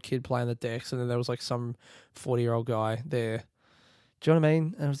 16-year-old kid playing the decks, and then there was like some 40-year-old guy there. Do you know what I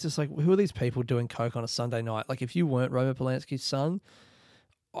mean? And it was just like, who are these people doing coke on a Sunday night? Like, if you weren't Roman Polanski's son,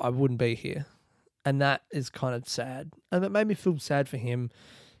 I wouldn't be here. And that is kind of sad. And it made me feel sad for him.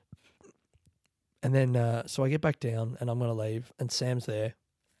 And then, so I get back down and I'm going to leave and Sam's there.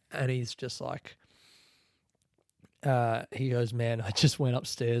 And he's just like, he goes, man, I just went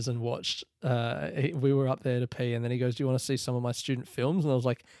upstairs and watched, we were up there to pee. And then he goes, do you want to see some of my student films? And I was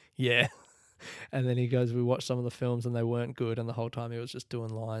like, yeah. And then he goes, we watched some of the films and they weren't good. And the whole time he was just doing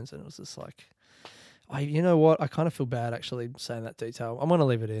lines. And it was just like, you know what? I kind of feel bad actually saying that detail. I'm going to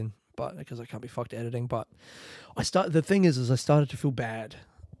leave it in. But because I can't be fucked editing, but the thing is I started to feel bad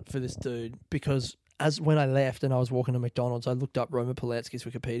for this dude because when I left and I was walking to McDonald's, I looked up Roman Polanski's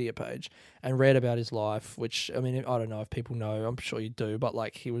Wikipedia page and read about his life, which, I mean, I don't know if people know, I'm sure you do, but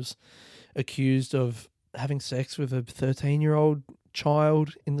like he was accused of having sex with a 13-year-old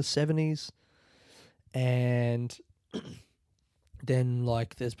child in the 70s. And then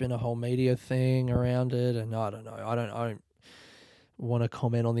like there's been a whole media thing around it and I don't know. I don't want to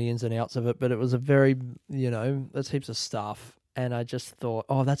comment on the ins and outs of it, but it was a very, you know, there's heaps of stuff. And I just thought,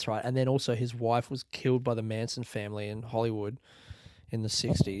 oh, that's right. And then also his wife was killed by the Manson family in Hollywood in the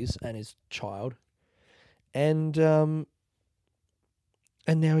 60s and his child. And now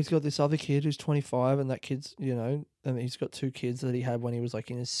he's got this other kid who's 25 and that kid's, you know, and he's got two kids that he had when he was like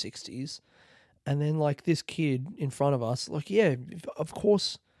in his 60s. And then like this kid in front of us, like, yeah, of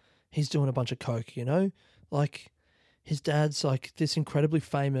course he's doing a bunch of coke, you know, like his dad's like this incredibly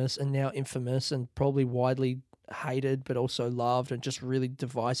famous and now infamous and probably widely hated, but also loved and just really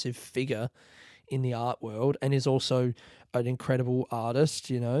divisive figure in the art world and is also an incredible artist,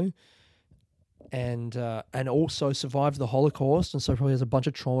 you know. and also survived the Holocaust, and so probably has a bunch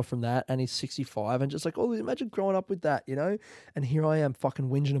of trauma from that, and he's 65, and just like, oh, imagine growing up with that, you know? And here I am fucking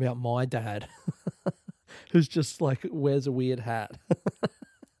whinging about my dad, who's just like wears a weird hat.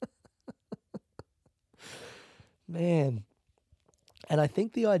 Man. And I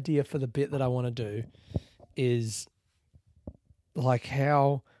think the idea for the bit that I want to do is like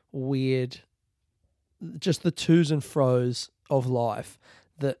how weird, just the twos and fros of life,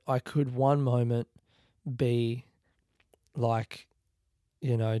 that I could one moment be like,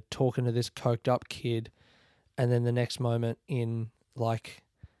 you know, talking to this coked up kid, and then the next moment in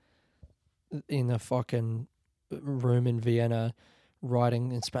a fucking room in Vienna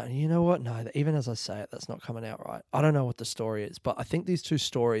writing in Spanish. You know what? No, even as I say it, that's not coming out right. I don't know what the story is, but I think these two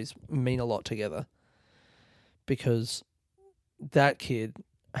stories mean a lot together, because that kid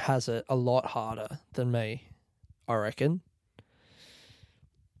has it a lot harder than me, I reckon.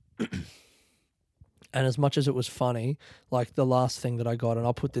 And as much as it was funny, like the last thing that I got, and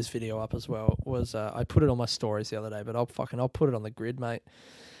I'll put this video up as well, was I put it on my stories the other day, but I'll put it on the grid, mate.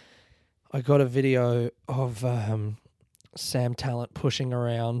 I got a video of Sam Talent pushing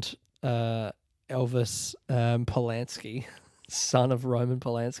around Elvis Polanski, son of Roman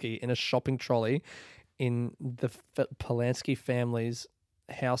Polanski, in a shopping trolley in the Polanski family's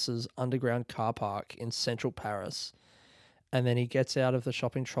house's underground car park in central Paris. And then he gets out of the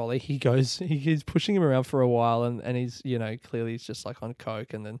shopping trolley. He's pushing him around for a while, and he's, you know, clearly he's just like on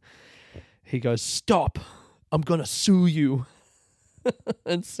coke. And then he goes, "Stop, I'm going to sue you."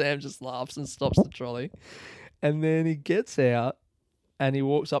 And Sam just laughs and stops the trolley. And then he gets out and he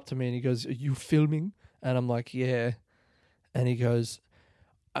walks up to me and he goes, "Are you filming?" And I'm like, "Yeah." And he goes,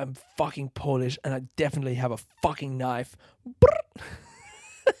 "I'm fucking Polish and I definitely have a fucking knife."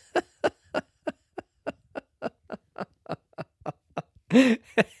 It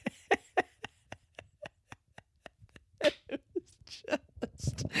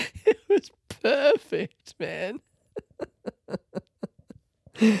was perfect, man.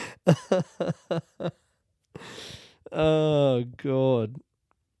 Oh, God.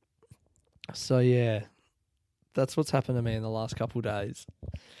 So, yeah, that's what's happened to me in the last couple of days.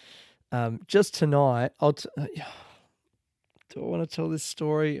 Just tonight, do I want to tell this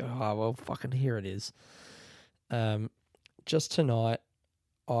story? Oh, well, fucking here it is. Just tonight,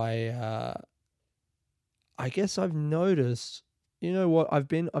 I guess I've noticed, you know what,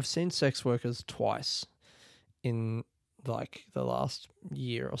 I've seen sex workers twice in like the last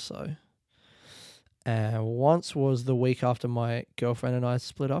year or so. Once was the week after my girlfriend and I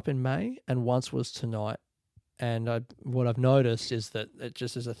split up in May, and once was tonight. And what I've noticed is that it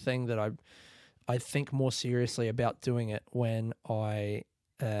just is a thing that I think more seriously about doing it when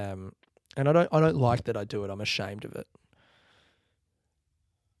and I don't like that I do it. I'm ashamed of it.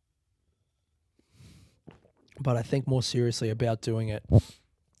 But I think more seriously about doing it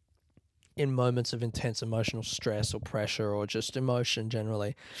in moments of intense emotional stress or pressure or just emotion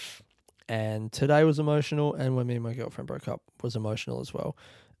generally. And today was emotional, and when me and my girlfriend broke up was emotional as well.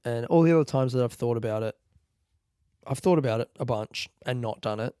 And all the other times that I've thought about it a bunch and not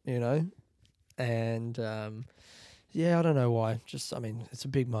done it, you know. And yeah, I don't know why. Just, I mean, it's a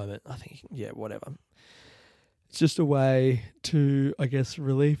big moment. I think, yeah, whatever. It's just a way to, I guess,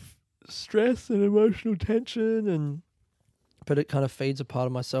 relieve stress and emotional tension, but it kind of feeds a part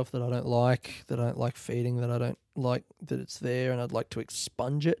of myself that I don't like feeding, that I don't like that it's there, and I'd like to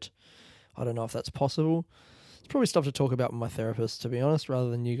expunge it. I don't know if that's possible. It's probably stuff to talk about with my therapist, to be honest,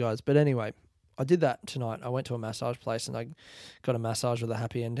 rather than you guys. But anyway, I did that tonight. I went to a massage place and I got a massage with a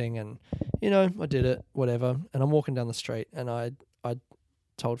happy ending, and, you know, I did it, whatever. And I'm walking down the street and I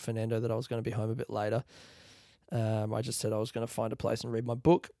told Fernando that I was going to be home a bit later. I just said I was going to find a place and read my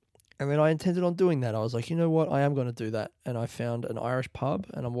book. And then I intended on doing that. I was like, you know what? I am going to do that. And I found an Irish pub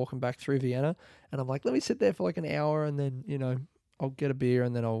and I'm walking back through Vienna and I'm like, let me sit there for like an hour and then, you know, I'll get a beer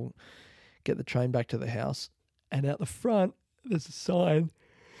and then I'll get the train back to the house. And out the front, there's a sign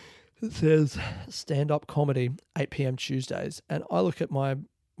that says stand-up comedy, 8 p.m. Tuesdays. And I look at my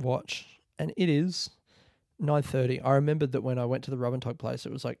watch and it is 9:30. I remembered that when I went to the Rub and Tug place,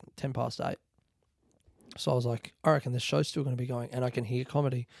 it was like 10 past 8. So I was like, I reckon this show's still going to be going and I can hear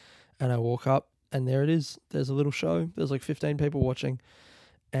comedy. And I walk up and there it is. There's a little show. There's like 15 people watching.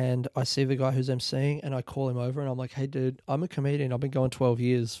 And I see the guy who's emceeing and I call him over and I'm like, hey, dude, I'm a comedian. I've been going 12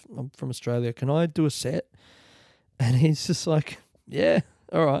 years. I'm from Australia. Can I do a set? And he's just like, yeah,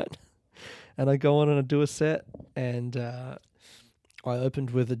 all right. And I go on and I do a set. And I opened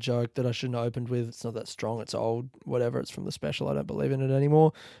with a joke that I shouldn't have opened with. It's not that strong. It's old, whatever. It's from the special. I don't believe in it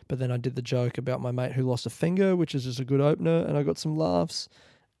anymore. But then I did the joke about my mate who lost a finger, which is just a good opener. And I got some laughs.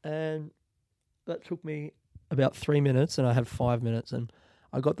 And that took me about 3 minutes, and I had 5 minutes, and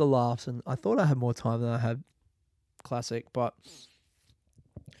I got the laughs, and I thought I had more time than I had. Classic, but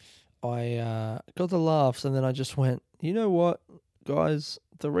I got the laughs, and then I just went, you know what, guys?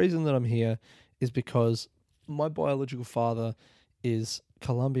 The reason that I'm here is because my biological father is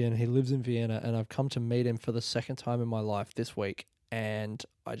Colombian. He lives in Vienna, and I've come to meet him for the second time in my life this week. And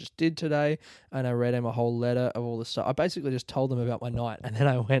I just did today, and I read him a whole letter of all the stuff. I basically just told him about my night, and then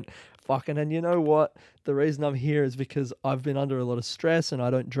I went, fucking, and you know what? The reason I'm here is because I've been under a lot of stress, and I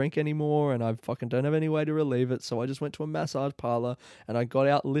don't drink anymore, and I fucking don't have any way to relieve it, so I just went to a massage parlor, and I got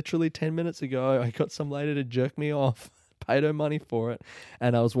out literally 10 minutes ago. I got some lady to jerk me off, paid her money for it,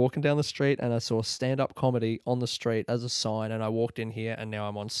 and I was walking down the street, and I saw stand-up comedy on the street as a sign, and I walked in here, and now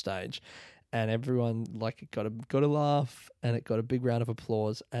I'm on stage. And everyone got a laugh, and it got a big round of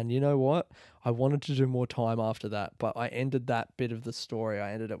applause. And you know what? I wanted to do more time after that, but I ended that bit of the story.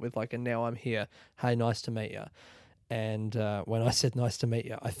 I ended it with and now I'm here. Hey, nice to meet you. And when I said nice to meet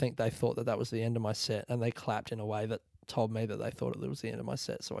you, I think they thought that was the end of my set, and they clapped in a way that told me that they thought it was the end of my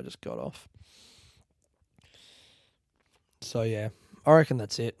set. So I just got off. So yeah, I reckon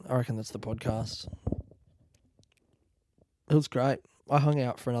that's it. I reckon that's the podcast. It was great. I hung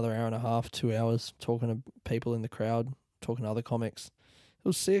out for another hour and a half, 2 hours, talking to people in the crowd, talking to other comics. It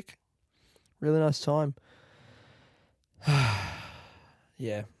was sick. Really nice time.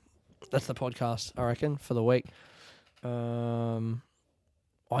 Yeah, that's the podcast, I reckon, for the week. I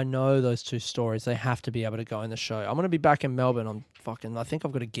know those two stories. They have to be able to go in the show. I'm going to be back in Melbourne. I think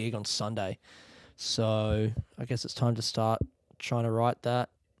I've got a gig on Sunday. So I guess it's time to start trying to write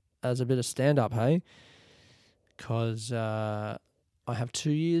that as a bit of stand-up, hey? Because I have 2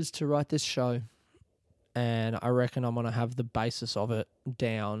 years to write this show, and I reckon I'm going to have the basis of it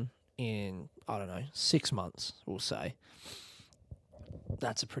down in, 6 months, we'll say.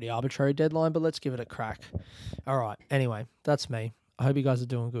 That's a pretty arbitrary deadline, but let's give it a crack. All right, anyway, that's me. I hope you guys are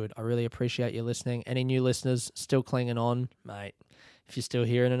doing good. I really appreciate you listening. Any new listeners still clinging on, mate, if you're still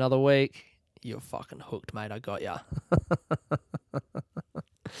here in another week, you're fucking hooked, mate. I got ya.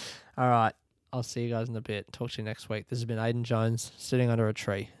 All right. I'll see you guys in a bit. Talk to you next week. This has been Aiden Jones, sitting under a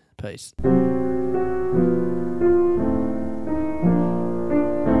tree. Peace. Oh,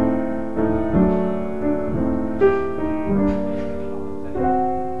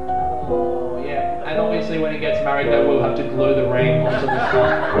 yeah. And obviously when he gets married, they will have to glue the ring onto the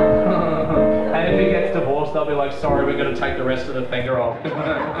front. And if he gets divorced, they'll be like, sorry, we're going to take the rest of the finger off.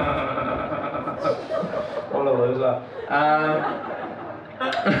 What a loser.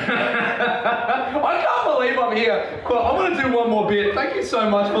 I can't believe I'm here. But I'm going to do one more bit. Thank you so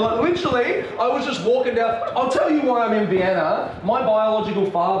much. But literally, I was just walking down. I'll tell you why I'm in Vienna. My biological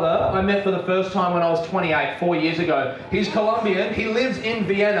father, I met for the first time when I was 28, 4 years ago. He's Colombian. He lives in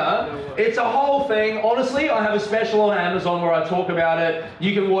Vienna. It's a whole thing. Honestly, I have a special on Amazon where I talk about it.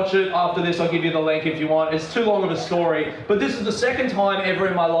 You can watch it after this. I'll give you the link if you want. It's too long of a story. But this is the second time ever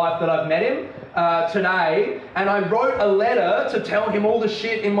in my life that I've met him. Today, and I wrote a letter to tell him all the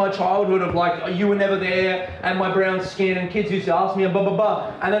shit in my childhood of you were never there, and my brown skin, and kids used to ask me, and blah, blah,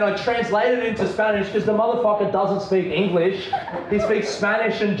 blah. And then I translated it into Spanish, because the motherfucker doesn't speak English. He speaks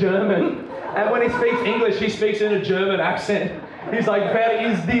Spanish and German, and when he speaks English, he speaks in a German accent. He's like, "Where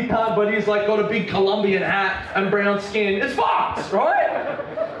is the cunt?" But he's got a big Colombian hat and brown skin. It's fucked, right?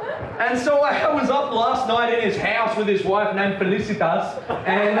 And so I was up last night in his house with his wife named Felicitas,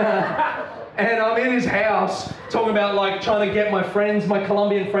 and I'm in his house talking about trying to get my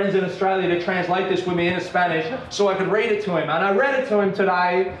Colombian friends in Australia to translate this with me into Spanish so I could read it to him. And I read it to him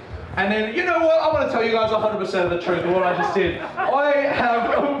today. And then, you know what? I want to tell you guys 100% of the truth of what I just did. I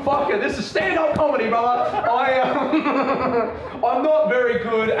have, fuck it, this is stand-up comedy, brother. I'm not very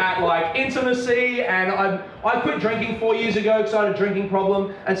good at intimacy, and I quit drinking 4 years ago because I had a drinking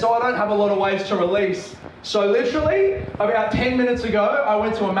problem, and so I don't have a lot of ways to release. So literally, about 10 minutes ago, I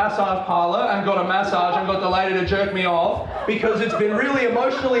went to a massage parlor and got a massage and got the lady to jerk me off because it's been really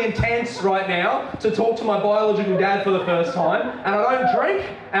emotionally intense right now to talk to my biological dad for the first time, and I don't drink,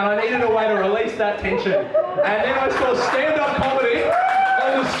 and I needed a way to release that tension. And then I saw stand-up comedy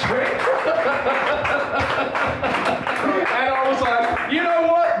on the street. And I was like, you know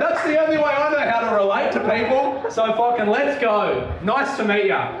what? That's the only way I know how to relate to people. So fucking let's go. Nice to meet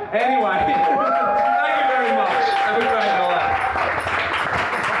ya. Anyway, thank you very much. Have a great night.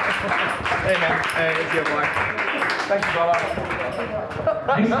 Hey man, hey, it's your boy. Thank you, brother.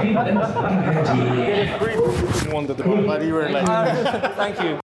 You wanted to, but you were like... Thank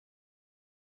you.